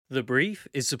The Brief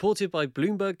is supported by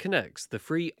Bloomberg Connects, the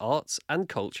free arts and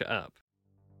culture app.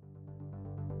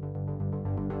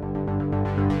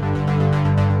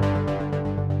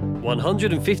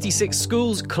 "156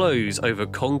 schools close over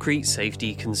concrete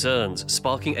safety concerns,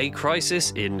 sparking a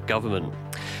crisis in government."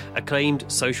 Acclaimed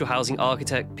social housing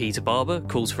architect Peter Barber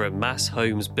calls for a mass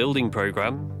homes building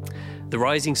programme. The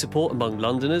rising support among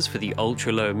Londoners for the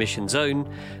ultra-low emission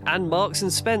zone, and Marks &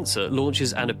 Spencer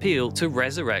launches an appeal to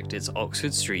resurrect its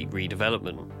Oxford Street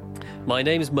redevelopment. My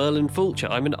name is Merlin Fulcher,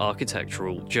 I'm an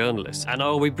architectural journalist, and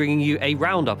I'll be bringing you a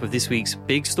roundup of this week's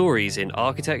big stories in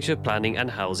architecture, planning and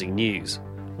housing news.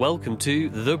 Welcome to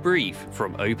The Brief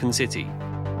from Open City.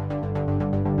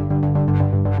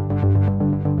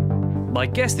 My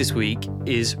guest this week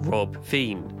is Rob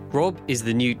Feen. Rob is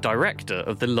the new director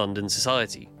of the London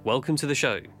Society. Welcome to the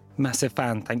show. Massive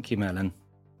fan, thank you, Merlin.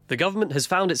 The government has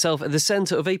found itself at the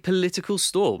centre of a political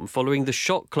storm following the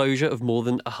shock closure of more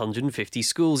than 150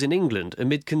 schools in England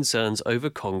amid concerns over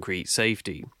concrete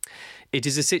safety. It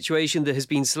is a situation that has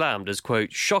been slammed as,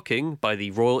 quote, shocking by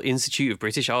the Royal Institute of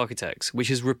British Architects, which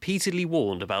has repeatedly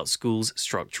warned about schools'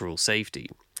 structural safety.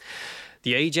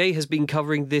 The AJ has been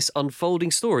covering this unfolding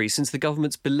story since the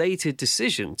government's belated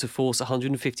decision to force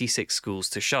 156 schools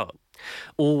to shut.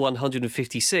 All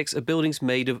 156 are buildings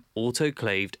made of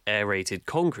autoclaved aerated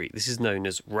concrete. This is known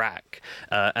as RAC,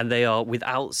 and they are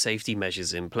without safety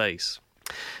measures in place.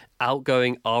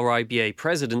 Outgoing RIBA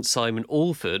President Simon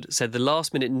Alford said the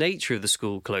last-minute nature of the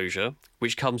school closure,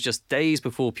 which comes just days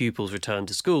before pupils return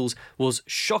to schools, was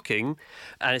shocking,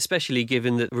 and especially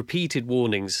given the repeated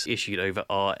warnings issued over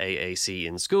RAAC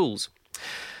in schools.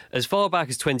 As far back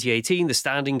as 2018, the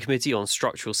Standing Committee on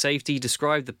Structural Safety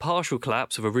described the partial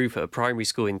collapse of a roof at a primary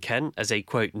school in Kent as a,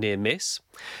 quote, near miss,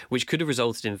 which could have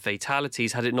resulted in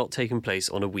fatalities had it not taken place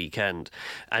on a weekend,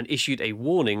 and issued a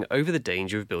warning over the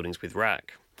danger of buildings with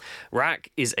RAC.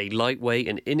 RAC is a lightweight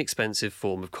and inexpensive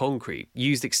form of concrete,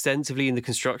 used extensively in the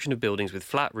construction of buildings with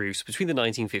flat roofs between the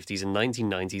 1950s and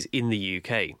 1990s in the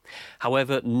UK.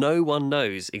 However, no one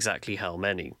knows exactly how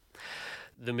many.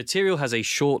 The material has a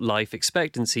short life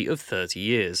expectancy of 30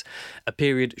 years, a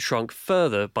period shrunk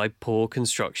further by poor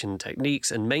construction techniques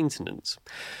and maintenance.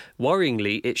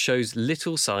 Worryingly, it shows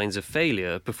little signs of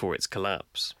failure before its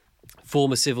collapse.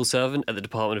 Former civil servant at the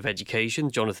Department of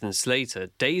Education, Jonathan Slater,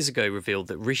 days ago revealed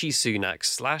that Rishi Sunak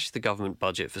slashed the government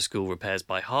budget for school repairs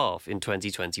by half in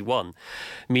 2021,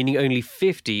 meaning only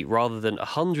 50 rather than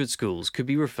 100 schools could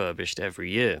be refurbished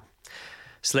every year.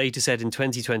 Slater said in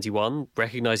 2021,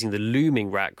 recognising the looming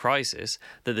RAC crisis,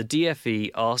 that the DfE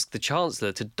asked the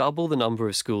Chancellor to double the number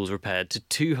of schools repaired to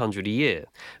 200 a year,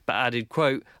 but added,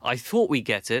 quote, "I thought we'd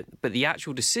get it, but the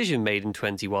actual decision made in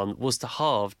 21 was to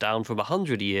halve down from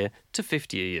 100 a year to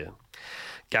 50 a year."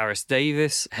 Gareth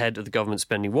Davis, head of the government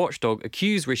spending watchdog,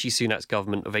 accused Rishi Sunak's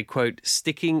government of a, quote,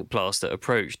 sticking plaster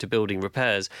approach to building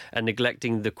repairs and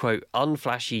neglecting the, quote,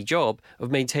 unflashy job of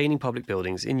maintaining public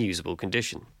buildings in usable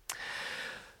condition.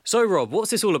 So, Rob,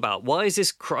 what's this all about? Why is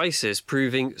this crisis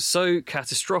proving so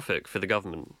catastrophic for the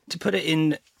government? To put it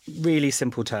in really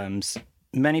simple terms,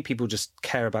 many people just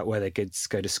care about where their kids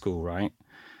go to school, right?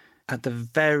 At the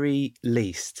very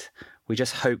least, we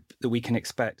just hope that we can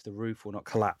expect the roof will not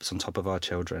collapse on top of our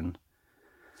children.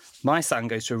 My son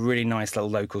goes to a really nice little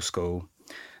local school.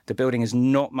 The building is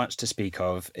not much to speak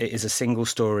of. It is a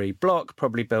single-storey block,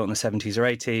 probably built in the 70s or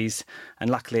 80s,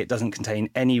 and luckily it doesn't contain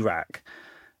any RAC.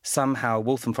 Somehow,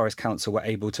 Waltham Forest Council were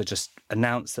able to just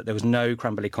announce that there was no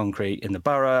crumbly concrete in the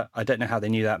borough. I don't know how they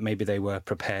knew that. Maybe they were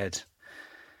prepared.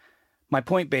 My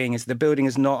point being is the building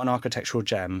is not an architectural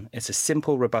gem. It's a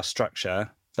simple, robust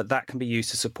structure, but that can be used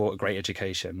to support a great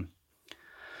education.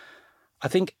 I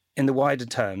think in the wider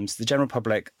terms, the general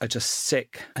public are just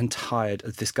sick and tired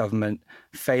of this government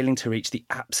failing to reach the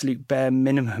absolute bare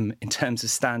minimum in terms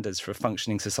of standards for a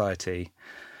functioning society.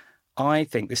 I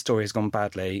think this story has gone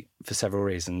badly for several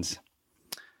reasons.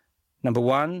 Number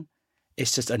one,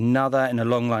 it's just another in a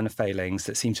long line of failings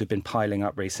that seem to have been piling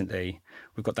up recently.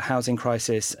 We've got the housing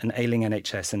crisis, an ailing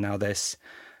NHS, and now this.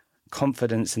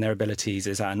 Confidence in their abilities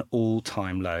is at an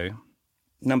all-time low.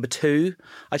 Number two,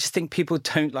 I just think people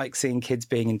don't like seeing kids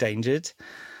being endangered.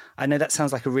 I know that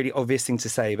sounds like a really obvious thing to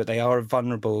say, but they are a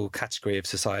vulnerable category of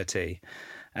society,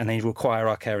 and they require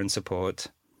our care and support.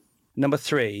 Number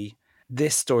three,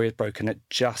 this story is broken at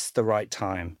just the right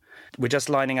time. We're just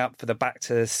lining up for the back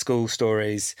to school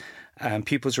stories.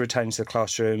 Pupils are returning to the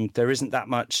classroom. There isn't that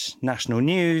much national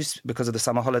news because of the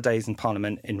summer holidays and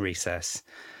Parliament in recess.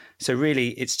 So really,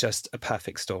 it's just a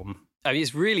perfect storm. I mean,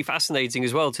 it's really fascinating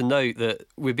as well to note that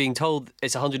we're being told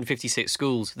it's 156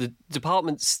 schools. The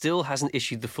department still hasn't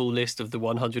issued the full list of the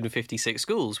 156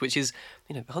 schools, which is,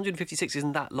 156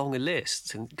 isn't that long a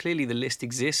list. And clearly the list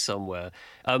exists somewhere.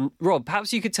 Rob,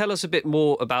 perhaps you could tell us a bit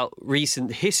more about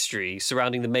recent history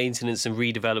surrounding the maintenance and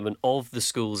redevelopment of the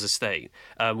schools estate.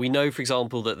 We know, for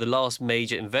example, that the last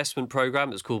major investment programme,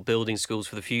 it was called Building Schools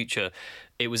for the Future,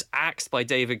 it was axed by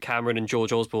David Cameron and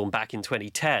George Osborne back in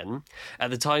 2010.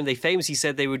 At the time, they famously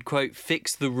said they would, quote,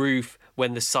 fix the roof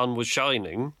when the sun was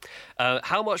shining.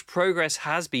 How much progress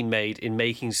has been made in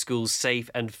making schools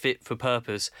safe and fit for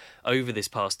purpose over this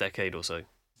past decade or so?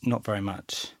 Not very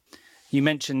much. You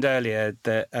mentioned earlier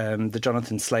that the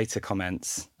Jonathan Slater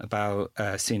comments about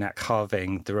Sunak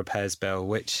halving the repairs bill,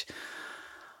 which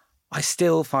I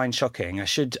still find shocking. I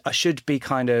should be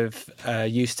kind of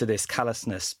used to this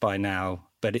callousness by now,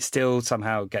 but it still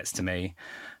somehow gets to me.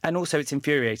 And also it's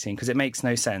infuriating because it makes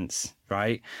no sense,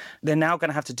 right? They're now going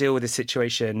to have to deal with this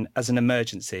situation as an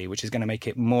emergency, which is going to make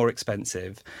it more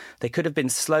expensive. They could have been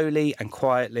slowly and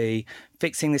quietly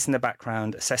fixing this in the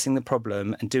background, assessing the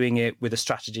problem and doing it with a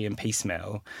strategy and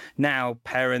piecemeal. Now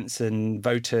parents and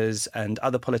voters and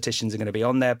other politicians are going to be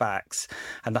on their backs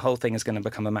and the whole thing is going to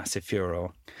become a massive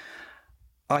furore.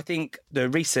 I think the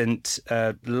recent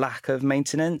lack of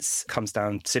maintenance comes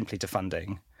down simply to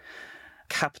funding.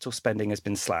 Capital spending has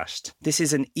been slashed. This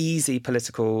is an easy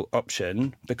political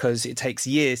option because it takes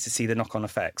years to see the knock-on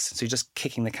effects. So you're just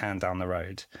kicking the can down the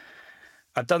road.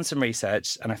 I've done some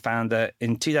research and I found that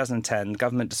in 2010, the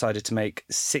government decided to make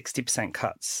 60%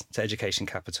 cuts to education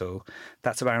capital.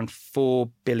 That's around £4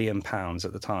 billion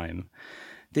at the time.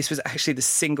 This was actually the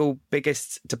single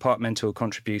biggest departmental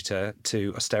contributor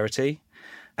to austerity.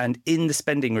 And in the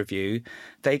spending review,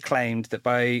 they claimed that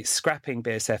by scrapping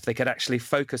BSF, they could actually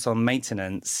focus on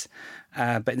maintenance.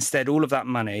 But instead, all of that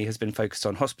money has been focused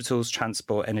on hospitals,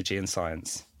 transport, energy and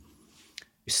science.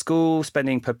 School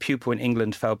spending per pupil in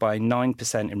England fell by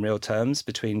 9% in real terms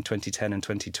between 2010 and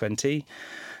 2020.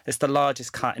 It's the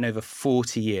largest cut in over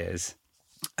 40 years.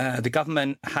 The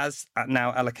government has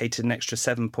now allocated an extra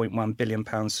 £7.1 billion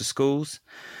to schools,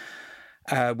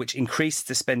 which increased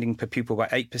the spending per pupil by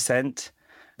 8%.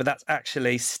 But that's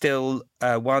actually still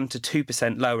 1 to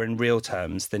 2% lower in real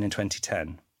terms than in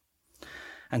 2010.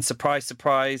 And surprise,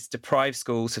 surprise, deprived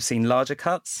schools have seen larger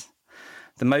cuts.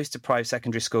 The most deprived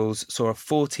secondary schools saw a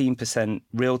 14%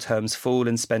 real terms fall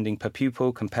in spending per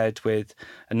pupil compared with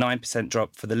a 9%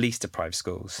 drop for the least deprived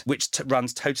schools, which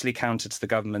runs totally counter to the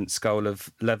government's goal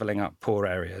of levelling up poor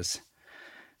areas.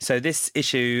 So this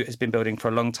issue has been building for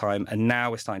a long time, and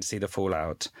now we're starting to see the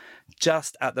fallout.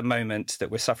 Just at the moment that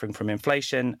we're suffering from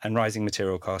inflation and rising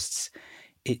material costs,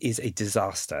 it is a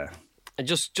disaster. And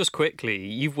just quickly,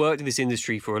 you've worked in this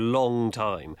industry for a long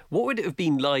time. What would it have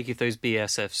been like if those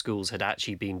BSF schools had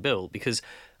actually been built? Because,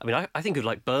 I think of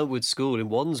like Burntwood School in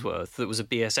Wandsworth that was a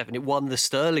BSF and it won the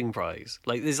Sterling Prize.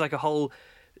 Like, there's like a whole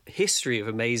history of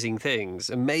amazing things,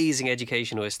 amazing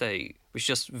educational estate, which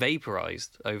just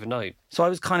vaporised overnight. So I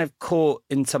was kind of caught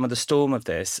in some of the storm of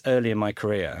this early in my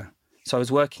career. So I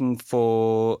was working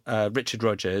for Richard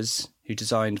Rogers, who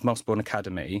designed Mossbourne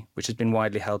Academy, which has been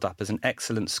widely held up as an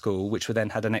excellent school, which then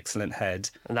had an excellent head.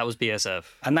 And that was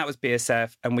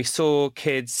BSF. And we saw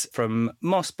kids from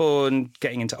Mossbourne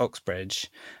getting into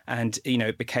Oxbridge. And,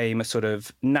 it became a sort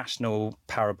of national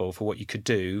parable for what you could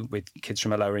do with kids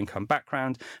from a lower income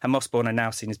background. And Mossbourne are now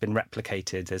seen as been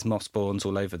replicated. There's Mossbournes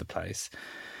all over the place.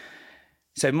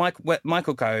 So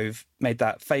Michael Gove made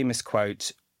that famous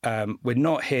quote, we're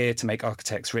not here to make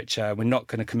architects richer. We're not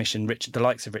going to commission the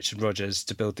likes of Richard Rogers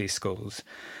to build these schools.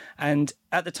 And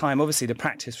at the time, obviously, the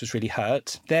practice was really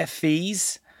hurt. Their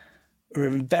fees were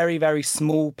a very, very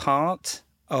small part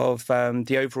of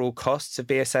the overall costs of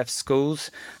BSF schools.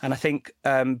 And I think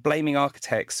blaming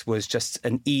architects was just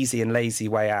an easy and lazy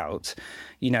way out.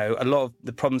 A lot of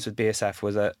the problems with BSF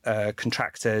was that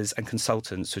contractors and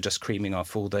consultants were just creaming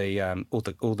off all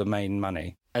the main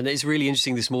money. And it's really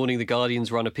interesting this morning, The Guardian's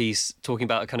run a piece talking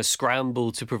about a kind of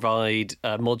scramble to provide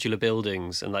modular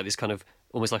buildings and like this kind of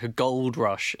almost like a gold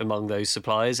rush among those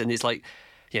suppliers. And it's like,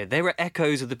 there were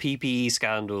echoes of the PPE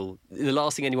scandal. The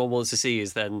last thing anyone wants to see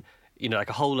is then,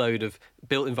 like a whole load of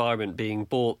built environment being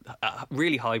bought at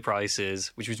really high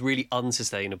prices, which was really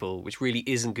unsustainable, which really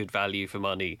isn't good value for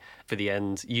money for the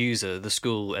end user, the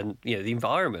school and, the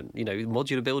environment.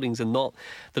 Modular buildings are not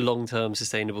the long-term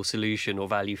sustainable solution or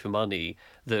value for money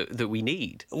that we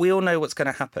need. We all know what's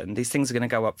going to happen. These things are going to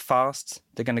go up fast.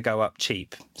 They're going to go up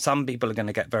cheap. Some people are going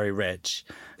to get very rich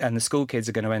and the school kids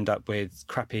are going to end up with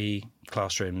crappy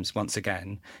classrooms once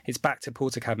again. It's back to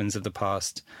porter cabins of the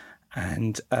past.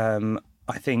 And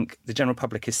I think the general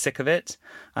public is sick of it.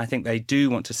 I think they do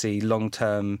want to see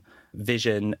long-term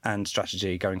vision and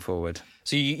strategy going forward.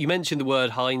 So you mentioned the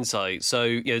word hindsight.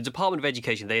 So, the Department of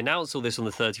Education, they announced all this on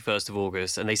the 31st of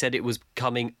August, and they said it was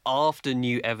coming after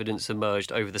new evidence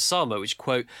emerged over the summer, which,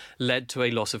 quote, led to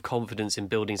a loss of confidence in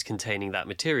buildings containing that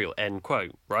material, end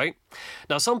quote, right?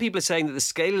 Now, some people are saying that the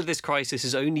scale of this crisis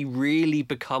has only really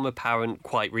become apparent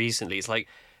quite recently. It's like,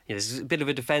 there's a bit of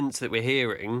a defence that we're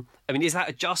hearing. I mean, is that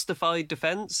a justified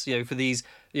defence, for these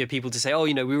people to say,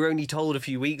 we were only told a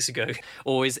few weeks ago?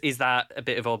 Or is that a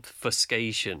bit of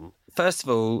obfuscation? First of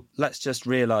all, let's just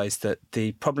realise that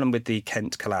the problem with the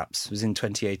Kent collapse was in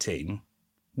 2018.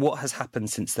 What has happened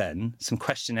since then? Some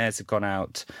questionnaires have gone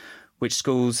out, which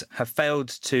schools have failed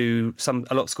to,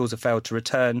 a lot of schools have failed to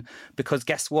return because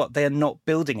guess what? They are not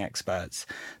building experts.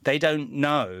 They don't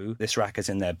know this RAAC is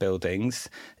in their buildings.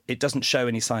 It doesn't show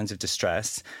any signs of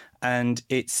distress and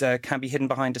it can be hidden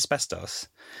behind asbestos.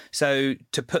 So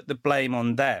to put the blame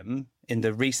on them in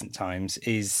the recent times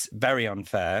is very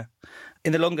unfair.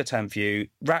 In the longer term view,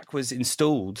 RAAC was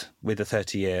installed with a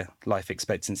 30-year life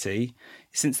expectancy.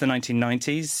 Since the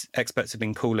 1990s, experts have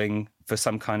been calling for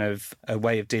some kind of a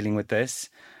way of dealing with this.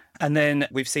 And then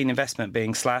we've seen investment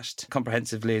being slashed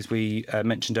comprehensively, as we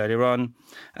mentioned earlier on,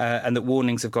 and that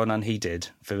warnings have gone unheeded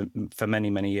for many,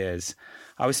 many years.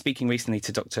 I was speaking recently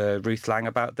to Dr. Ruth Lang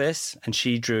about this, and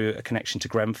she drew a connection to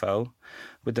Grenfell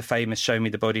with the famous "Show me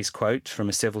the bodies" quote from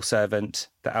a civil servant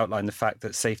that outlined the fact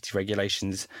that safety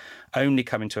regulations only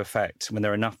come into effect when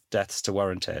there are enough deaths to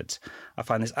warrant it. I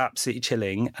find this absolutely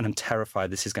chilling, and I'm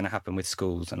terrified this is going to happen with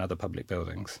schools and other public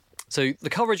buildings. So the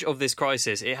coverage of this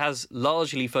crisis, it has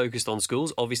largely focused on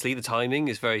schools. Obviously, the timing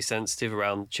is very sensitive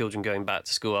around children going back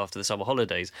to school after the summer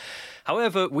holidays.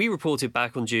 However, we reported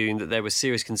back on June that there were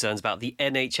serious concerns about the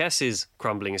NHS's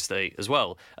crumbling estate as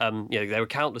well. There were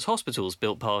countless hospitals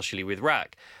built partially with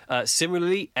RAAC.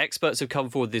 Similarly, experts have come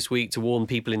forward this week to warn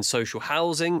people in social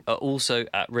housing are also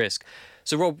at risk.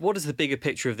 So, Rob, what does the bigger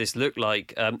picture of this look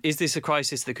like? Is this a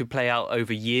crisis that could play out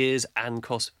over years and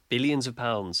cost billions of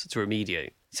pounds to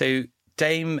remediate? So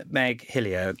Dame Meg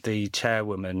Hillier, the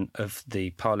chairwoman of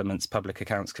the Parliament's Public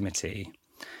Accounts Committee,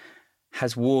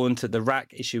 has warned that the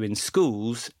RAAC issue in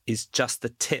schools is just the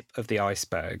tip of the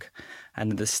iceberg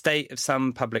and the state of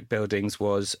some public buildings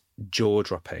was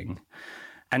jaw-dropping.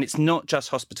 And it's not just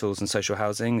hospitals and social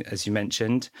housing, as you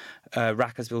mentioned.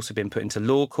 RAAC has also been put into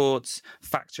law courts,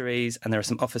 factories, and there are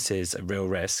some offices at real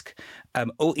risk,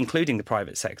 all including the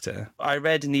private sector. I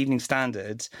read in the Evening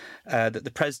Standard that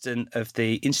the president of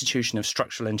the Institution of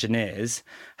Structural Engineers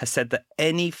has said that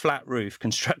any flat roof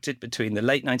constructed between the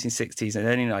late 1960s and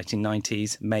early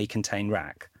 1990s may contain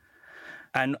RAAC.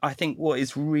 And I think what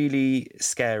is really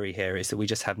scary here is that we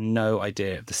just have no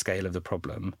idea of the scale of the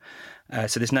problem.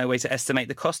 So there's no way to estimate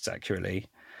the costs accurately.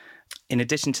 In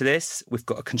addition to this, we've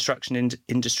got a construction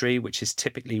industry which is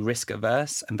typically risk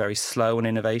averse and very slow on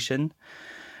innovation.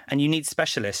 And you need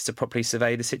specialists to properly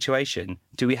survey the situation.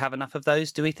 Do we have enough of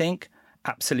those, do we think?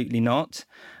 Absolutely not.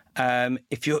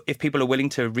 If people are willing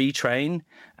to retrain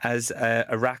as a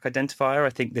RAAC identifier, I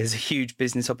think there's a huge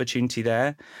business opportunity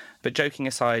there. But joking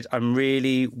aside, I'm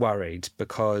really worried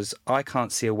because I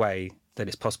can't see a way that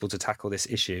it's possible to tackle this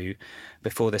issue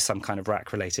before there's some kind of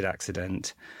RAAC-related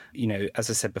accident. As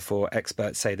I said before,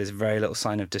 experts say there's very little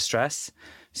sign of distress.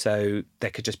 So there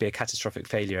could just be a catastrophic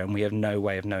failure and we have no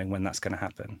way of knowing when that's going to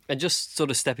happen. And just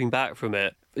sort of stepping back from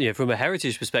it, from a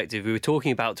heritage perspective, we were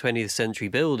talking about 20th century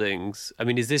buildings. I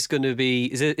mean, is this going to be,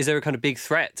 is there a kind of big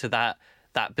threat to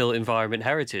that built environment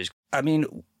heritage? I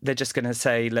mean, they're just going to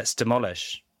say, let's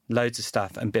demolish loads of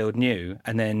stuff and build new.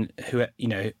 And then,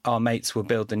 our mates will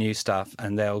build the new stuff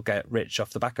and they'll get rich off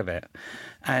the back of it.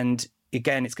 And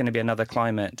again, it's going to be another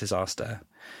climate disaster.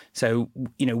 So,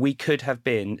 we could have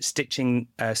been stitching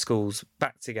schools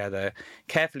back together,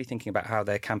 carefully thinking about how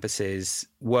their campuses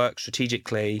work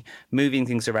strategically, moving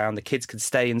things around. The kids could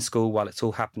stay in school while it's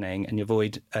all happening and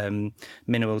avoid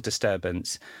minimal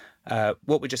disturbance.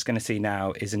 What we're just going to see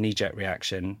now is a knee-jerk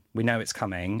reaction. We know it's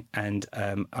coming, and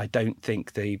I don't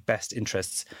think the best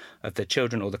interests of the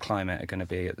children or the climate are going to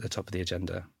be at the top of the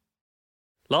agenda.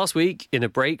 Last week, in a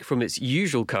break from its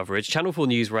usual coverage, Channel 4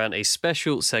 News ran a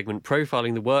special segment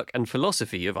profiling the work and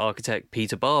philosophy of architect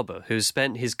Peter Barber, who has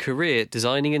spent his career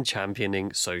designing and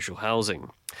championing social housing.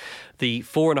 The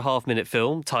 4.5-minute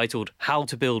film, titled How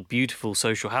to Build Beautiful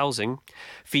Social Housing,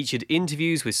 featured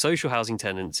interviews with social housing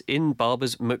tenants in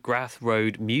Barber's McGrath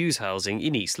Road Mews Housing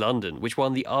in East London, which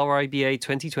won the RIBA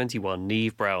 2021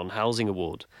 Neve Brown Housing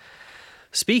Award.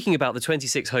 Speaking about the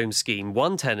 26 home scheme,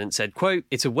 one tenant said, quote,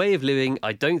 "It's a way of living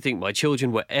I don't think my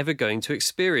children were ever going to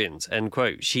experience," end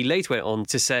quote. She later went on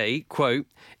to say, quote,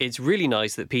 "It's really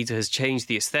nice that Peter has changed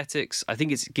the aesthetics. I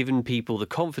think it's given people the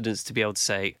confidence to be able to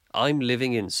say, I'm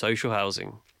living in social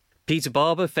housing." Peter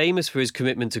Barber, famous for his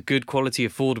commitment to good quality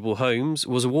affordable homes,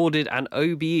 was awarded an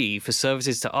OBE for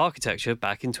services to architecture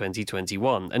back in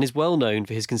 2021 and is well known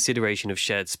for his consideration of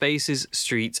shared spaces,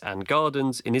 streets and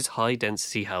gardens in his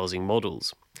high-density housing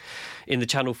models. In the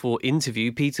Channel 4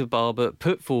 interview, Peter Barber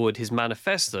put forward his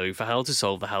manifesto for how to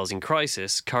solve the housing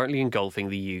crisis currently engulfing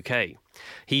the UK.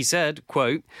 He said,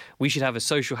 quote, "We should have a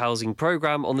social housing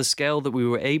programme on the scale that we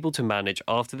were able to manage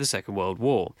after the Second World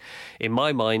War. In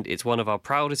my mind, it's one of our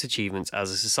proudest achievements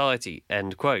as a society,"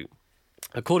 end quote.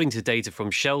 According to data from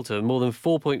Shelter, more than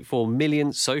 4.4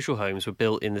 million social homes were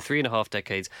built in the 3.5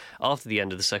 decades after the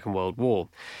end of the Second World War.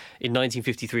 In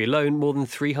 1953 alone, more than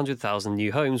 300,000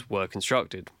 new homes were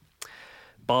constructed.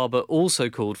 Barber also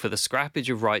called for the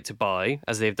scrappage of right to buy,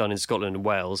 as they've done in Scotland and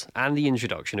Wales, and the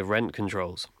introduction of rent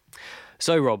controls.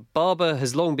 So, Rob, Barber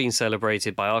has long been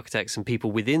celebrated by architects and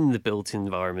people within the built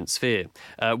environment sphere.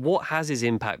 What has his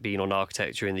impact been on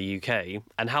architecture in the UK,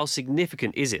 and how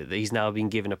significant is it that he's now been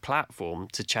given a platform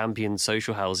to champion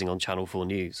social housing on Channel 4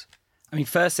 News? I mean,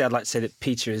 firstly, I'd like to say that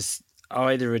Peter is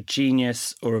either a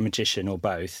genius or a magician or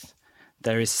both.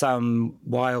 There is some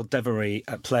wild devilry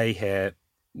at play here,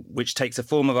 which takes a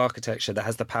form of architecture that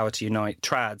has the power to unite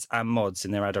trads and mods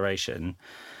in their adoration.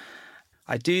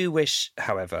 I do wish,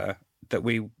 however, that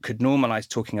we could normalise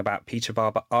talking about Peter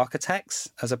Barber architects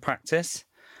as a practice.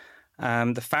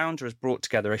 The founder has brought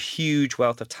together a huge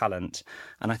wealth of talent,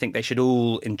 and I think they should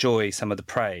all enjoy some of the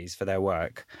praise for their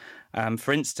work.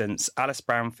 For instance, Alice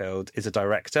Brownfield is a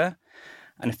director,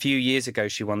 and a few years ago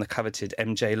she won the coveted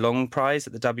MJ Long Prize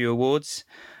at the W Awards.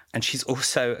 And she's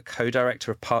also a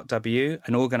co-director of Part W,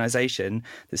 an organisation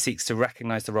that seeks to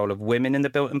recognise the role of women in the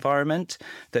built environment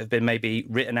that have been maybe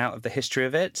written out of the history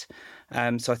of it.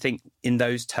 So I think in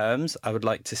those terms, I would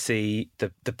like to see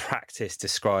the practice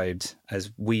described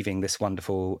as weaving this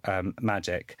wonderful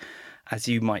magic. As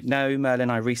you might know, Merlin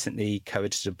and I recently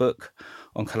co-edited a book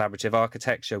on collaborative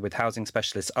architecture with housing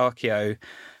specialist Archeo,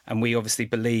 and we obviously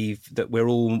believe that we're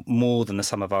all more than the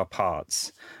sum of our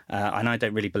parts. And I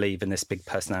don't really believe in this big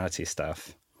personality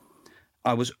stuff.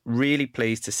 I was really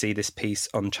pleased to see this piece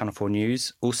on Channel 4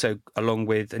 News, also along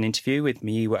with an interview with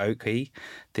Miyiwa Oki,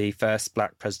 the first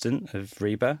black president of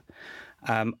RIBA.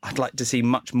 I'd like to see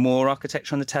much more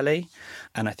architecture on the telly,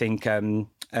 and I think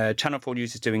Channel 4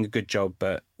 News is doing a good job,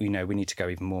 but we need to go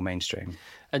even more mainstream.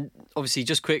 And obviously,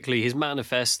 just quickly, his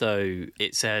manifesto,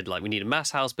 it said, we need a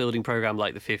mass house building programme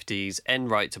like the 50s, end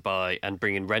right to buy, and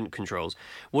bring in rent controls.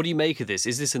 What do you make of this?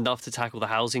 Is this enough to tackle the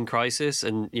housing crisis?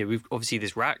 And, we've obviously,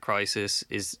 this rat crisis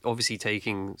is obviously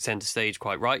taking centre stage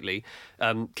quite rightly.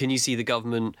 Can you see the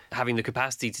government having the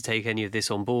capacity to take any of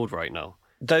this on board right now?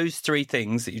 Those three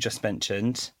things that you just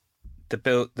mentioned, the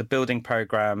building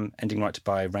programme, ending right to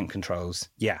buy, rent controls,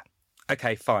 yeah.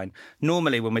 Okay, fine.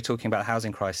 Normally, when we're talking about the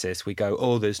housing crisis, we go,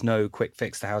 oh, there's no quick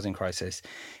fix to the housing crisis.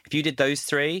 If you did those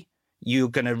three, you're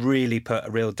going to really put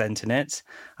a real dent in it.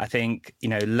 I think,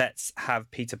 let's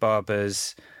have Peter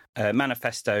Barber's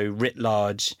manifesto writ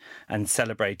large and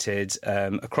celebrated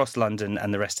across London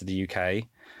and the rest of the UK.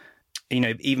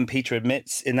 Even Peter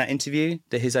admits in that interview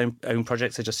that his own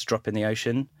projects are just a drop in the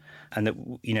ocean, and that,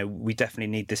 we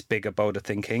definitely need this bigger, bolder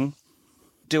thinking.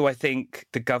 Do I think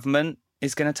the government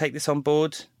is going to take this on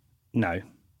board? No.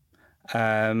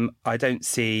 I don't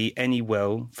see any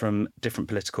will from different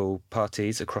political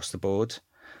parties across the board.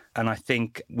 And I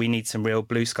think we need some real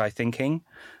blue sky thinking.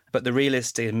 But the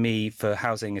realist in me for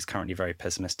housing is currently very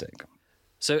pessimistic.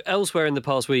 So elsewhere in the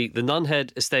past week, the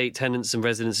Nunhead Estate Tenants and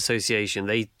Residents Association,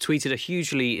 they tweeted a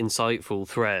hugely insightful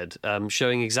thread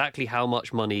showing exactly how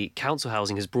much money council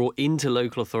housing has brought into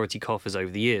local authority coffers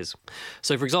over the years.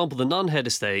 So, for example, the Nunhead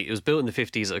Estate, it was built in the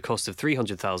 50s at a cost of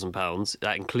 £300,000,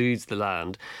 that includes the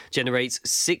land, generates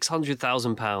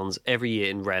 £600,000 every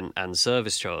year in rent and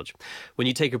service charge. When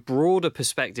you take a broader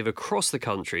perspective across the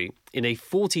country, in a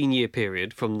 14-year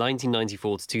period from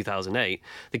 1994 to 2008,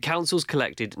 the councils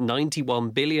collected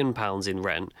 £91 billion in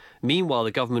rent. Meanwhile,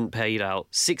 the government paid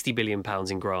out £60 billion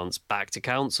in grants back to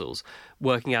councils,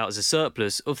 working out as a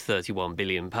surplus of £31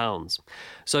 billion.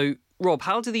 So, Rob,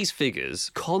 how do these figures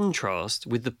contrast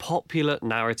with the popular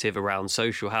narrative around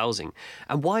social housing?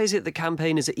 And why is it that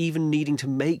campaigners are even needing to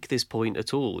make this point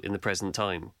at all in the present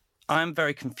time? I'm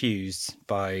very confused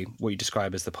by what you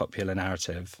describe as the popular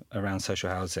narrative around social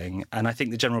housing, and I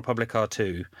think the general public are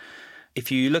too. If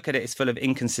you look at it, it's full of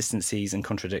inconsistencies and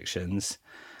contradictions.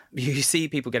 You see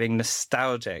people getting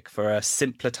nostalgic for a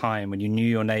simpler time when you knew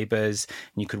your neighbours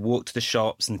and you could walk to the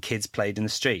shops and kids played in the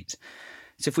street.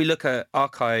 So if we look at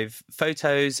archive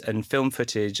photos and film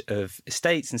footage of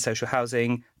estates and social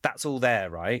housing, that's all there,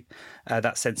 right?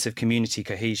 That sense of community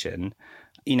cohesion,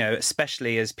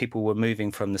 especially as people were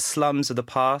moving from the slums of the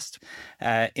past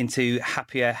into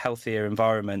happier, healthier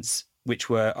environments which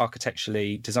were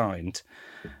architecturally designed.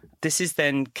 This is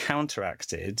then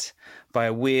counteracted by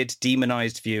a weird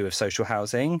demonized view of social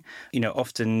housing,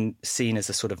 often seen as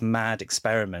a sort of mad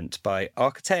experiment by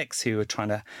architects who are trying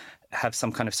to have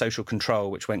some kind of social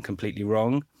control, which went completely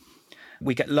wrong.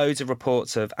 We get loads of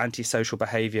reports of antisocial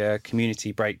behaviour,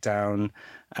 community breakdown,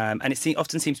 and it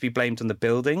often seems to be blamed on the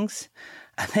buildings.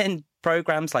 And then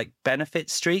programmes like benefit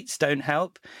streets don't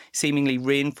help, seemingly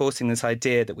reinforcing this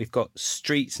idea that we've got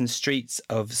streets and streets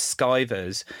of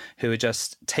skivers who are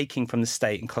just taking from the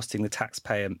state and costing the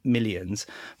taxpayer millions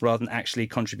rather than actually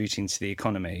contributing to the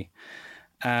economy.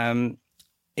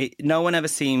 No one ever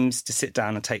seems to sit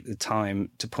down and take the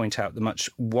time to point out the much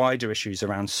wider issues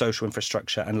around social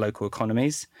infrastructure and local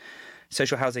economies.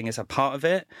 Social housing is a part of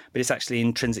it, but it's actually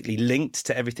intrinsically linked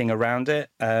to everything around it.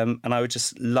 And I would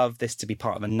just love this to be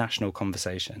part of a national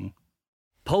conversation.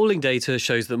 Polling data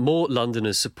shows that more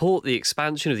Londoners support the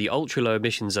expansion of the ultra-low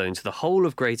emission zone to the whole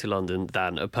of Greater London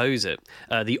than oppose it.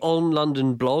 The On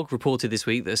London blog reported this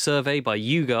week that a survey by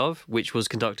YouGov, which was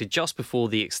conducted just before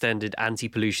the extended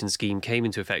anti-pollution scheme came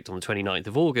into effect on the 29th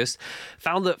of August,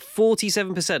 found that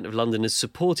 47% of Londoners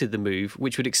supported the move,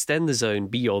 which would extend the zone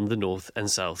beyond the north and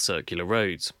south circular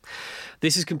roads.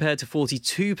 This is compared to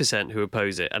 42% who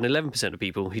oppose it and 11% of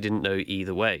people who didn't know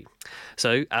either way.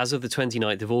 So, as of the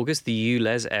 29th of August, the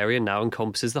ULEZ area now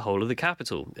encompasses the whole of the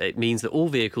capital. It means that all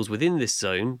vehicles within this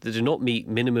zone that do not meet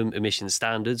minimum emission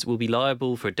standards will be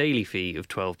liable for a daily fee of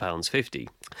 £12.50.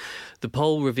 The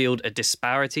poll revealed a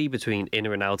disparity between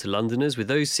inner and outer Londoners, with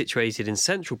those situated in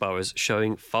central boroughs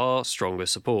showing far stronger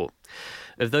support.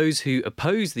 Of those who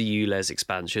opposed the ULEZ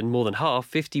expansion, more than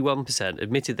half, 51%,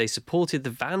 admitted they supported the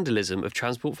vandalism of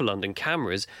Transport for London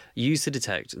cameras used to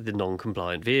detect the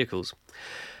non-compliant vehicles.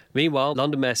 Meanwhile,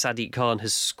 London Mayor Sadiq Khan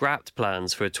has scrapped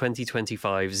plans for a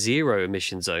 2025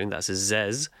 zero-emission zone, that's a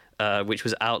ZES, which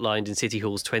was outlined in City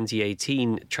Hall's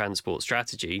 2018 transport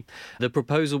strategy. The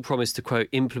proposal promised to, quote,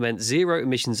 implement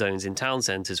zero-emission zones in town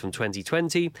centres from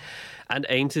 2020 and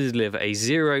aim to deliver a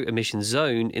zero-emission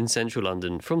zone in central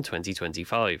London from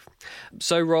 2025.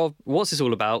 So, Rob, what's this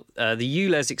all about? The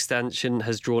ULEZ extension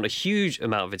has drawn a huge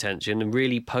amount of attention and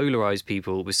really polarised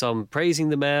people, with some praising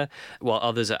the mayor, while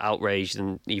others are outraged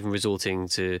and even resorting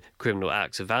to criminal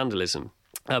acts of vandalism.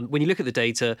 When you look at the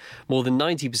data, more than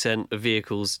 90% of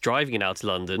vehicles driving in outer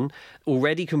London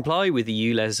already comply with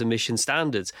the ULEZ emission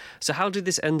standards. So how did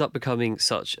this end up becoming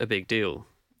such a big deal?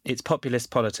 It's populist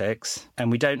politics,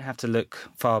 and we don't have to look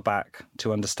far back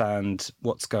to understand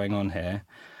what's going on here.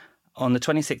 On the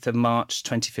 26th of March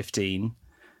 2015,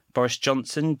 Boris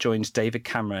Johnson joined David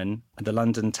Cameron at the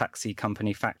London taxi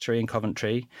company factory in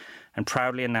Coventry and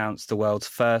proudly announced the world's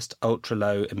first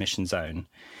ultra-low emission zone.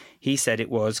 He said it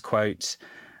was, quote,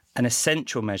 an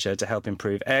essential measure to help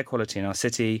improve air quality in our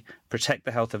city, protect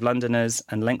the health of Londoners,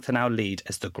 and lengthen our lead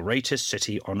as the greatest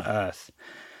city on earth.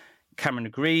 Cameron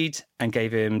agreed and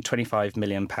gave him £25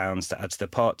 million to add to the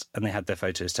pot, and they had their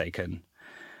photos taken.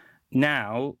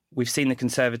 Now, we've seen the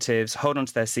Conservatives hold on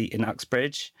to their seat in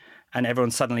Uxbridge, and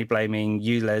everyone's suddenly blaming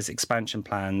ULEZ expansion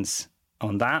plans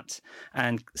on that,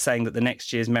 and saying that the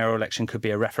next year's mayoral election could be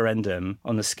a referendum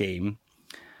on the scheme.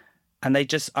 And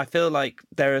I feel like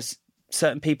there are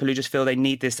certain people who just feel they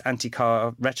need this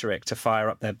anti-car rhetoric to fire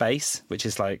up their base, which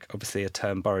is like obviously a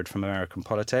term borrowed from American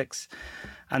politics.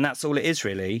 And that's all it is,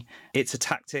 really. It's a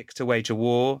tactic to wage a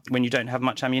war when you don't have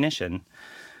much ammunition.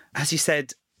 As you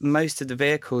said, most of the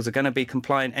vehicles are going to be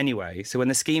compliant anyway. So when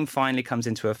the scheme finally comes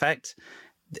into effect,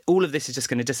 all of this is just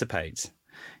going to dissipate.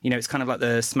 It's kind of like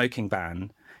the smoking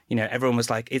ban. Everyone was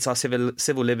like, it's our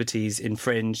civil liberties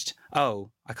infringed.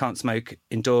 Oh, I can't smoke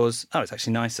indoors. Oh, it's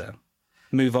actually nicer.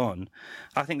 Move on.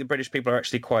 I think the British people are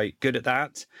actually quite good at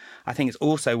that. I think it's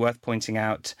also worth pointing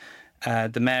out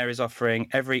the mayor is offering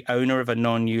every owner of a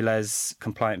non-ULEZ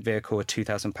compliant vehicle a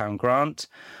 £2,000 grant,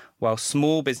 while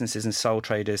small businesses and sole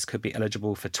traders could be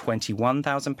eligible for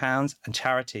 £21,000 and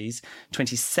charities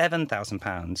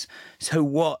 £27,000. So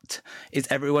what is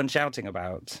everyone shouting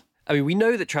about? I mean, we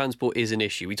know that transport is an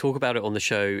issue. We talk about it on the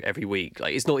show every week.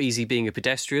 Like, it's not easy being a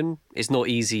pedestrian. It's not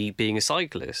easy being a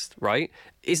cyclist, right?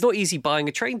 It's not easy buying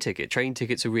a train ticket. Train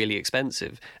tickets are really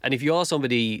expensive. And if you are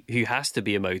somebody who has to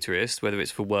be a motorist, whether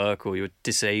it's for work or you're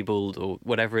disabled or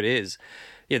whatever it is,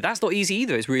 Yeah, that's not easy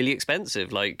either. It's really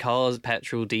expensive. Like cars,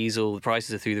 petrol, diesel, the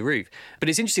prices are through the roof. But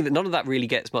it's interesting that none of that really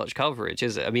gets much coverage,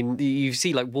 is it? I mean, you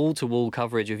see like wall-to-wall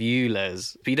coverage of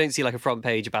ULEZ, but you don't see like a front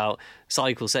page about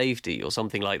cycle safety or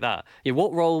something like that. Yeah,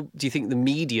 what role do you think the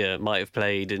media might have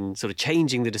played in sort of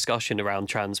changing the discussion around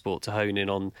transport to hone in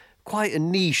on quite a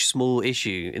niche, small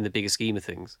issue in the bigger scheme of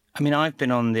things? I mean, I've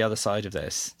been on the other side of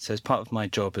this. So as part of my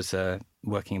job as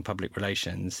working in public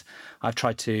relations, I've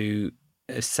tried to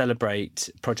celebrate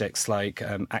projects like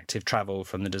Active Travel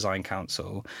from the Design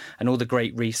Council and all the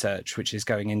great research which is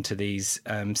going into these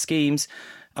schemes.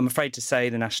 I'm afraid to say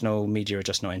the national media are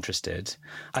just not interested.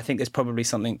 I think there's probably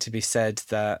something to be said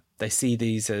that they see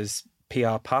these as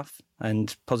PR puff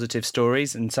and positive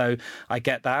stories. And so I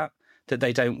get that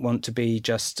they don't want to be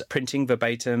just printing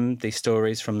verbatim these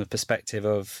stories from the perspective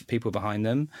of people behind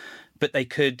them, but they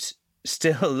could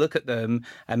still look at them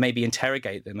and maybe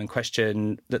interrogate them and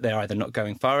question that they're either not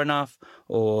going far enough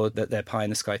or that they're pie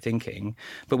in the sky thinking.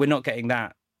 But we're not getting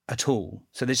that at all.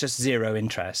 So there's just zero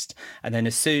interest. And then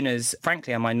as soon as,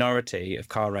 frankly, a minority of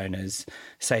car owners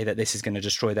say that this is going to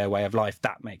destroy their way of life,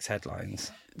 that makes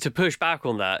headlines. To push back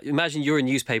on that, imagine you're a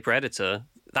newspaper editor.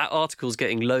 That article's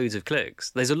getting loads of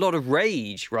clicks. There's a lot of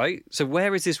rage, right? So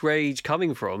where is this rage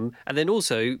coming from? And then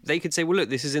also they could say, well, look,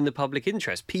 this is in the public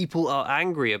interest. People are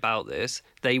angry about this.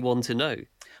 They want to know.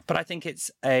 But I think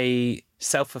it's a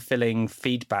self-fulfilling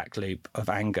feedback loop of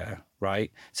anger,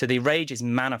 right? So the rage is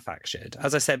manufactured.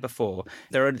 As I said before,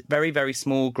 there are very, very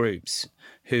small groups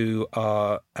who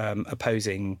are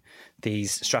opposing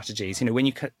these strategies. You know, when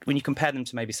you compare them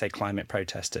to maybe, say, climate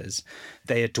protesters,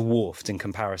 they are dwarfed in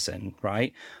comparison,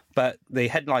 right? But the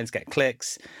headlines get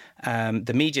clicks.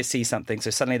 The media see something,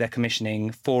 so suddenly they're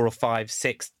commissioning 4 or 5,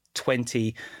 6,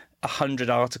 20, 100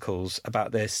 articles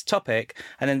about this topic,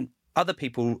 and then other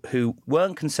people who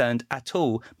weren't concerned at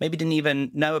all, maybe didn't even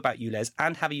know about ULEZ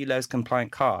and have a ULEZ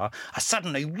compliant car, are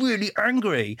suddenly really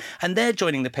angry and they're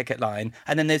joining the picket line.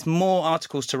 And then there's more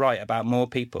articles to write about more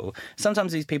people.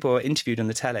 Sometimes these people are interviewed on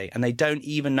the telly and they don't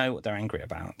even know what they're angry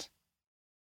about.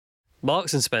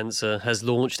 Marks & Spencer has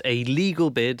launched a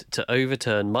legal bid to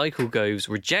overturn Michael Gove's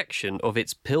rejection of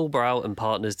its Pilbrow and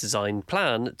Partners design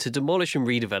plan to demolish and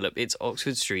redevelop its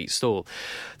Oxford Street store.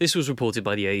 This was reported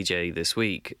by the AJ this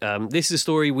week. This is a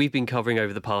story we've been covering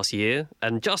over the past year,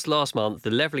 and just last month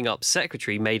the Levelling Up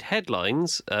secretary made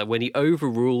headlines when he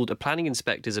overruled a planning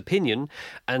inspector's opinion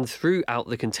and threw out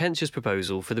the contentious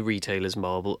proposal for the retailer's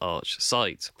Marble Arch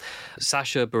site.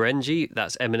 Sasha Berengi,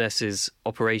 that's M&S's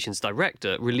operations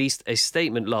director, released a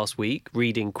statement last week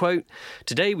reading, quote,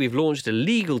 "Today we've launched a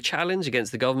legal challenge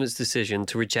against the government's decision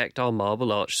to reject our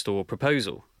Marble Arch store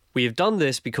proposal. We have done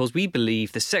this because we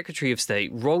believe the Secretary of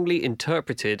State wrongly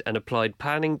interpreted and applied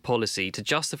planning policy to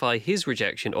justify his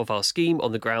rejection of our scheme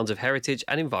on the grounds of heritage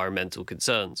and environmental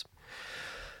concerns."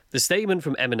 The statement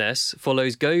from M&S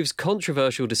follows Gove's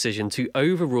controversial decision to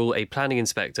overrule a planning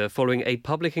inspector following a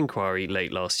public inquiry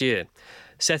late last year.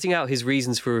 Setting out his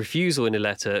reasons for refusal in a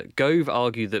letter, Gove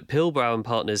argued that Pilbrow and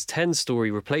Partners' 10-storey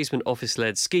replacement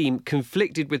office-led scheme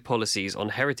conflicted with policies on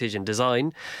heritage and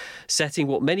design, setting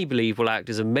what many believe will act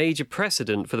as a major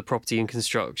precedent for the property and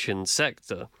construction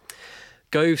sector.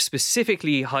 Gove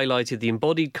specifically highlighted the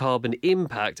embodied carbon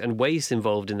impact and waste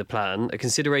involved in the plan, a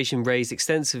consideration raised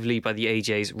extensively by the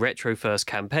AJ's Retro First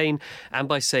campaign and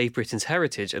by Save Britain's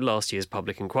Heritage at last year's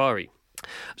public inquiry.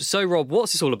 So, Rob,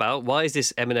 what's this all about? Why is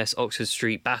this M&S Oxford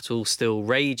Street battle still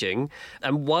raging?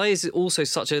 And why is it also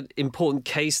such an important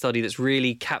case study that's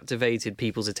really captivated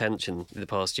people's attention in the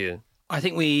past year? I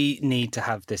think we need to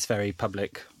have this very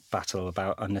public battle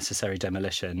about unnecessary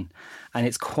demolition. And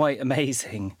it's quite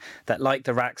amazing that, like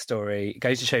the RAC story, it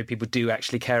goes to show people do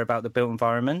actually care about the built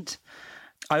environment.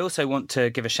 I also want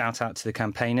to give a shout out to the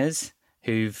campaigners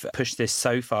who've pushed this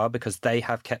so far because they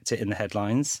have kept it in the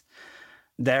headlines.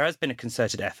 There has been a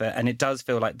concerted effort, and it does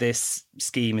feel like this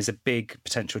scheme is a big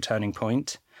potential turning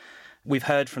point. We've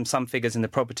heard from some figures in the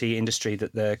property industry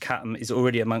that the CATM is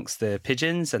already amongst the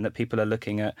pigeons and that people are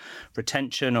looking at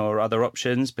retention or other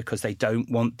options because they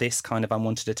don't want this kind of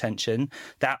unwanted attention.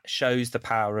 That shows the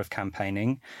power of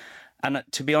campaigning. And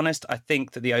to be honest, I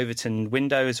think that the Overton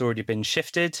window has already been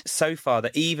shifted so far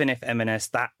that even if M&S,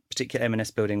 that particular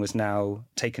M&S building was now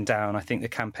taken down, I think the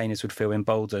campaigners would feel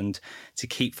emboldened to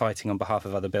keep fighting on behalf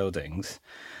of other buildings.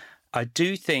 I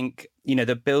do think,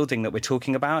 the building that we're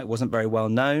talking about, it wasn't very well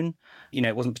known.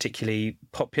 It wasn't particularly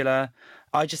popular.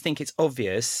 I just think it's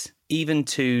obvious, even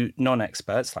to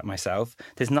non-experts like myself,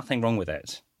 there's nothing wrong with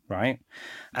it, right?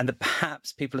 And that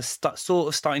perhaps people are sort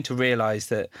of starting to realise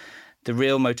that The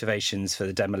real motivations for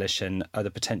the demolition are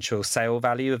the potential sale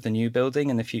value of the new building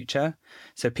in the future.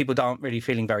 So people aren't really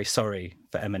feeling very sorry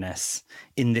for M&S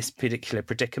in this particular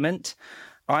predicament.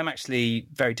 I'm actually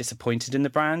very disappointed in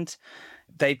the brand.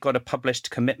 They've got a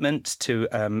published commitment to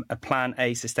a Plan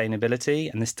A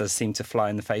sustainability, and this does seem to fly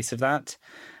in the face of that.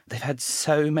 They've had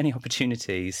so many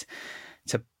opportunities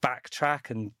to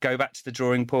backtrack and go back to the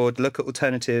drawing board, look at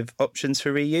alternative options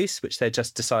for reuse, which they're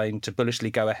just deciding to bullishly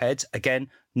go ahead. Again,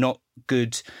 not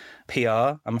good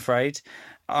PR, I'm afraid.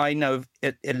 I know of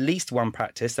at least one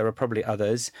practice, there are probably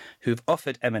others, who've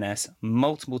offered M&S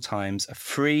multiple times a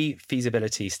free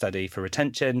feasibility study for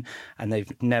retention, and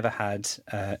they've never had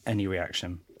any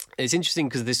reaction. It's interesting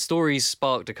because this story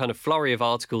sparked a kind of flurry of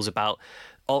articles about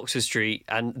Oxford Street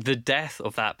and the death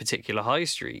of that particular high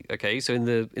street. Okay, so in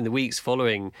the weeks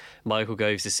following Michael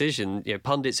Gove's decision,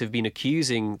 pundits have been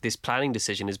accusing this planning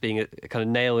decision as being a kind of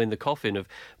nail in the coffin of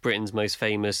Britain's most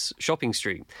famous shopping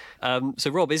street. So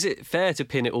Rob, is it fair to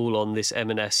pin it all on this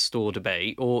M&S store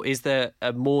debate, or is there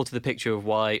more to the picture of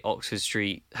why Oxford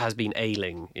Street has been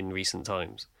ailing in recent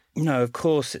times? No, of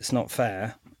course it's not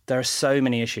fair. There are so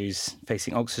many issues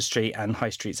facing Oxford Street and high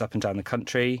streets up and down the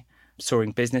country.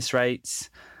 Soaring business rates,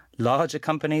 larger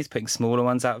companies putting smaller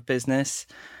ones out of business,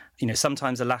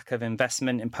 sometimes a lack of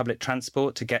investment in public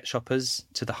transport to get shoppers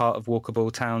to the heart of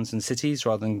walkable towns and cities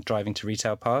rather than driving to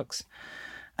retail parks.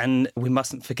 And we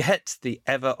mustn't forget the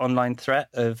ever online threat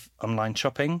of online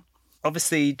shopping.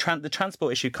 Obviously, the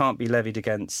transport issue can't be levied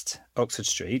against Oxford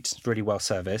Street. It's really well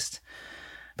serviced.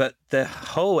 But the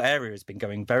whole area has been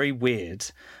going very weird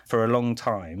for a long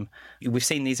time. We've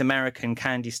seen these American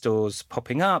candy stores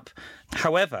popping up.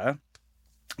 However,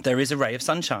 there is a ray of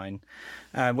sunshine.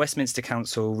 Westminster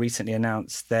Council recently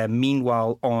announced their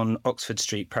Meanwhile on Oxford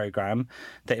Street programme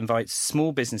that invites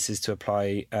small businesses to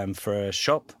apply for a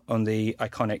shop on the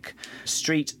iconic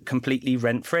street completely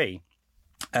rent-free.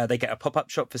 They get a pop-up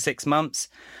shop for 6 months.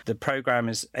 The programme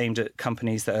is aimed at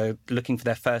companies that are looking for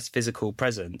their first physical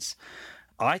presence.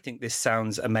 I think this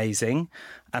sounds amazing,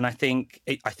 and I think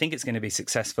it's going to be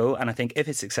successful. And I think if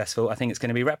it's successful, I think it's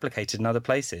going to be replicated in other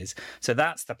places. So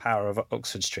that's the power of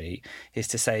Oxford Street, is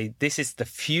to say this is the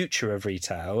future of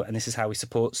retail, and this is how we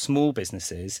support small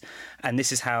businesses, and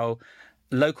this is how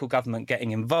local government getting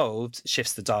involved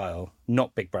shifts the dial,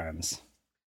 not big brands.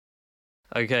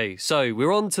 Okay, so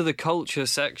we're on to the culture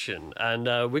section, and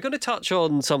we're going to touch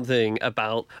on something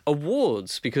about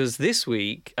awards, because this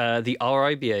week the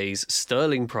RIBA's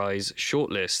Sterling Prize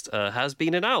shortlist has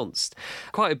been announced.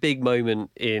 Quite a big moment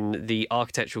in the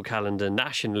architectural calendar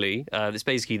nationally. It's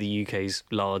basically the UK's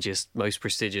largest, most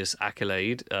prestigious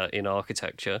accolade in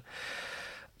architecture.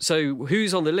 So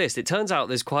who's on the list? It turns out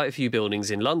there's quite a few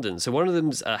buildings in London. So one of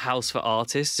them's a House for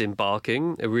Artists in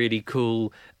Barking, a really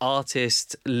cool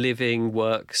artist living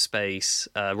workspace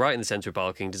right in the centre of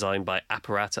Barking, designed by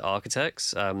Apparata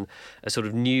Architects, a sort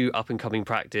of new up-and-coming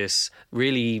practice,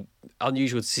 really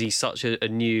unusual to see such a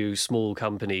new small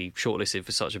company shortlisted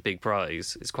for such a big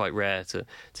prize. It's quite rare to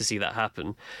see that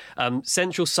happen.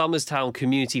 Central Somerstown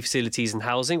Community Facilities and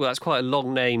Housing. Well, that's quite a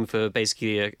long name for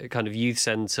basically a kind of youth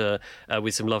centre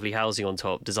with some lovely housing on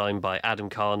top, designed by Adam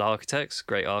Khan Architects,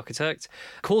 great architect.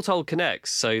 Courtauld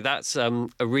Connects. So that's a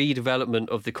redevelopment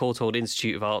of the Courtauld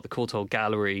Institute of Art, the Courtauld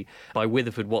Gallery, by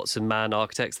Witherford Watson Mann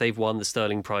Architects. They've won the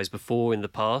Sterling Prize before in the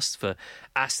past for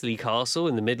Astley Castle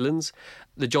in the Midlands.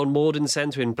 The John Morden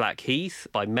Centre in Blackheath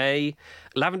by May.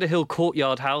 Lavender Hill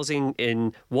Courtyard Housing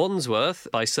in Wandsworth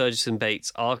by Surgeson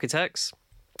Bates Architects.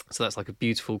 So that's like a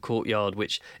beautiful courtyard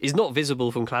which is not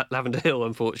visible from Lavender Hill,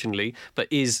 unfortunately, but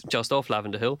is just off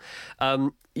Lavender Hill.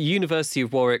 University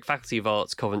of Warwick Faculty of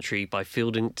Arts Coventry by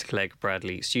Fielding Clegg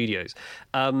Bradley Studios.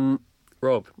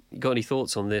 Rob, you got any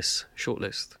thoughts on this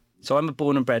shortlist? So I'm a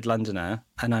born and bred Londoner,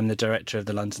 and I'm the director of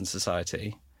the London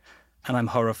Society. And I'm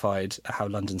horrified at how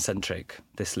London-centric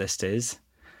this list is,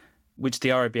 which the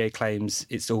RIBA claims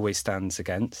it always stands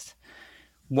against.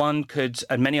 One could,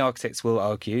 and many architects will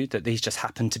argue, that these just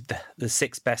happen to be the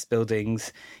 6 best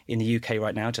buildings in the UK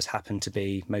right now, just happen to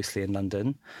be mostly in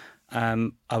London.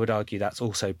 I would argue that's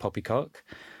also poppycock.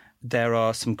 There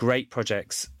are some great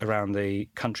projects around the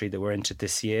country that were entered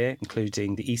this year,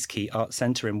 including the East Quay Arts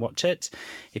Centre in Watchet.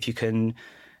 If you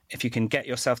can get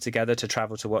yourself together to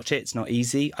travel to watch it, it's not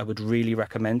easy. I would really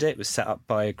recommend it. It was set up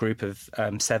by a group of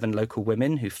 7 local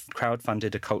women who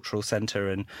crowdfunded a cultural centre,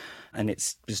 and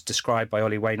it was described by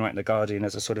Ollie Wainwright in The Guardian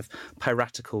as a sort of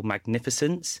piratical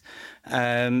magnificence.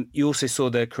 You also saw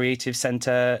the Creative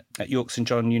Centre at York St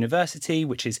John University,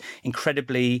 which is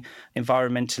incredibly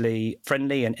environmentally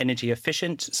friendly and energy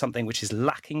efficient, something which is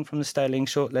lacking from the Sterling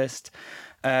shortlist.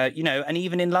 And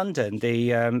even in London, the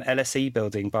LSE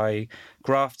building by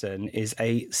Grafton is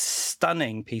a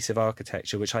stunning piece of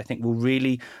architecture, which I think will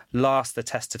really last the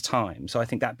test of time. So I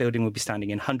think that building will be standing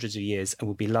in hundreds of years and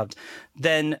will be loved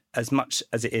then as much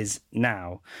as it is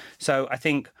now. So I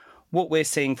think what we're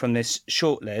seeing from this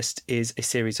shortlist is a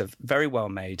series of very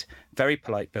well-made, very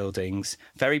polite buildings,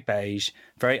 very beige,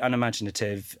 very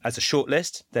unimaginative. As a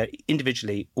shortlist, they're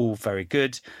individually all very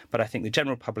good, but I think the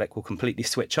general public will completely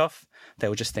switch off. They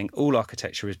will just think all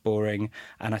architecture is boring,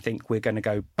 and I think we're going to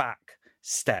go back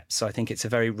steps. So I think it's a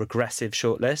very regressive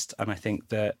shortlist, and I think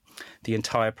that the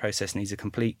entire process needs a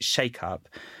complete shake-up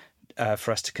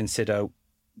for us to consider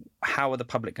how are the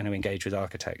public going to engage with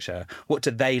architecture? What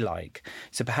do they like?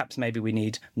 So perhaps maybe we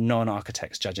need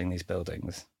non-architects judging these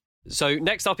buildings. So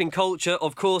next up in culture,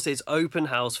 of course, is Open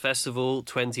House Festival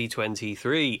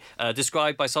 2023,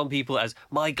 described by some people as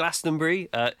My Glastonbury.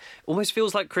 Almost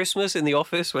feels like Christmas in the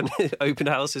office when Open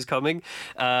House is coming.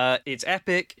 It's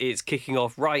epic. It's kicking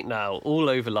off right now all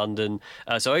over London.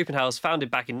 So Open House, founded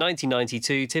back in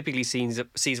 1992, typically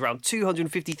sees around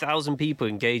 250,000 people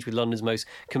engage with London's most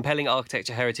compelling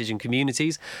architecture, heritage and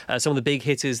communities. Some of the big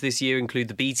hitters this year include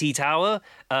the BT Tower.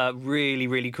 Really,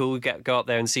 really cool. Go up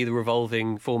there and see the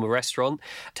revolving former restaurant,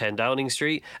 10 Downing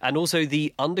Street, and also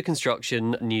the under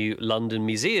construction new London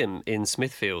Museum in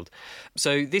Smithfield.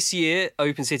 So this year,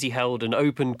 Open City held an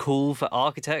open call for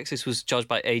architects. This was judged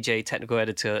by AJ technical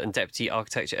editor and deputy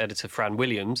architecture editor Fran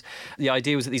Williams. The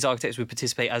idea was that these architects would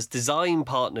participate as design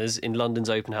partners in London's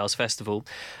Open House Festival.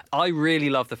 I really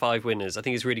love the 5 winners. I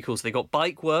think it's really cool. So they got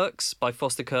Bike Works by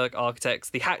Foster Kirk Architects,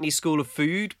 the Hackney School of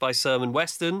Food by Sermon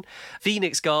Weston,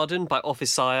 Phoenix Garden by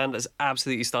Office Cyan, that's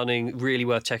absolutely stunning, really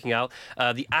worth checking out.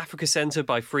 The Africa Centre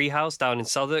by Freehouse down in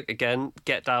Southwark, again,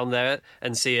 get down there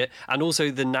and see it. And also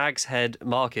the Nag's Head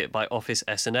Market by Office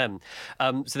S&M.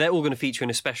 So they're all going to feature in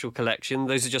a special collection.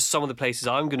 Those are just some of the places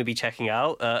I'm going to be checking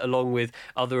out, along with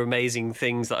other amazing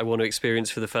things that I want to experience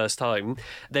for the first time.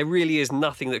 There really is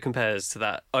nothing that compares to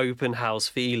that open house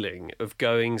feeling of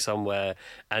going somewhere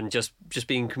and just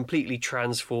being completely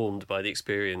transformed by the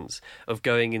experience of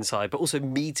going inside, but also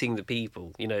meeting the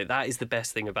people. You know, that is the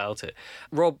best thing about it.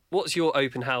 Rob, what's your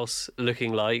open house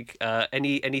looking like?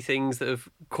 Any things that have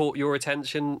caught your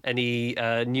attention? Any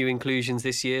new inclusions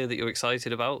this year that you're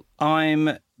excited about? I'm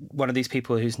one of these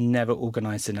people who's never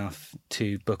organised enough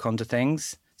to book onto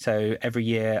things. So every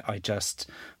year I just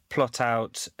plot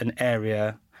out an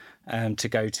area to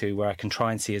go to where I can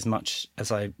try and see as much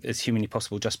as humanly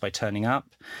possible just by turning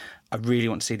up. I really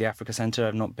want to see the Africa Centre.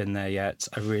 I've not been there yet.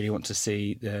 I really want to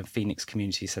see the Phoenix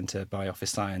Community Centre by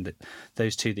Office Cyan,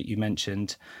 those two that you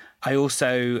mentioned. I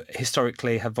also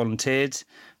historically have volunteered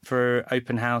for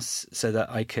Open House so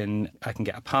that I can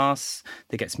get a pass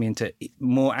that gets me into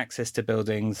more access to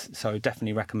buildings. So I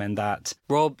definitely recommend that.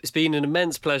 Rob, it's been an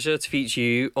immense pleasure to feature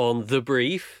you on The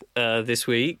Brief this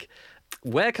week.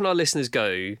 Where can our listeners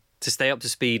go to stay up to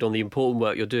speed on the important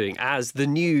work you're doing as the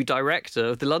new director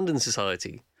of the London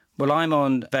Society? Well, I'm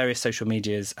on various social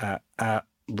medias at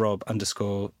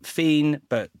Rob_Feen,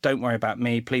 but don't worry about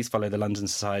me. Please follow the London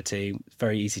Society. It's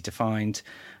very easy to find.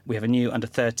 We have a new under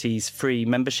 30s free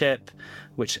membership,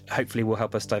 which hopefully will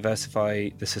help us diversify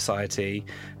the society.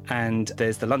 And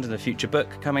there's the London of the Future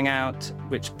book coming out,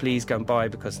 which please go and buy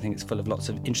because I think it's full of lots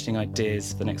of interesting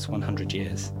ideas for the next 100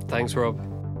 years. Thanks, Rob.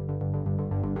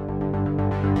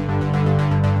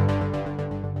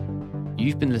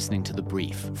 You've been listening to The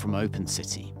Brief from Open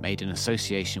City, made in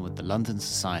association with the London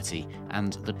Society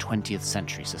and the 20th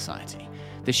Century Society.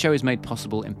 This show is made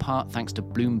possible in part thanks to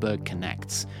Bloomberg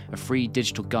Connects, a free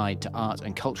digital guide to art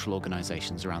and cultural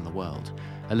organisations around the world.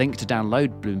 A link to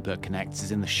download Bloomberg Connects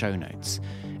is in the show notes.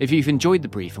 If you've enjoyed The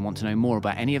Brief and want to know more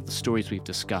about any of the stories we've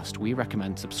discussed, we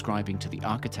recommend subscribing to The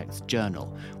Architect's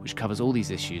Journal, which covers all these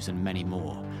issues and many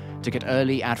more. To get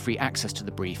early, ad-free access to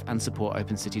The Brief and support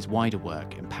Open City's wider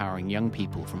work empowering young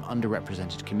people from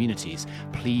underrepresented communities,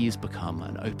 please become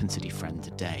an Open City friend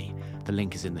today. The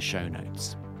link is in the show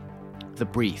notes. The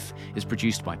Brief is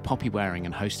produced by Poppy Waring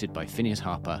and hosted by Phineas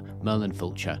Harper, Merlin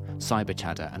Fulcher, Cyber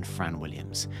Chatter and Fran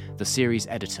Williams. The series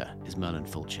editor is Merlin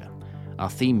Fulcher. Our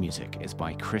theme music is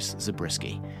by Chris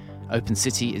Zabriskie. Open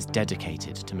City is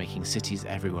dedicated to making cities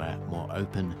everywhere more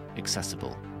open,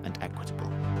 accessible and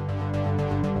equitable.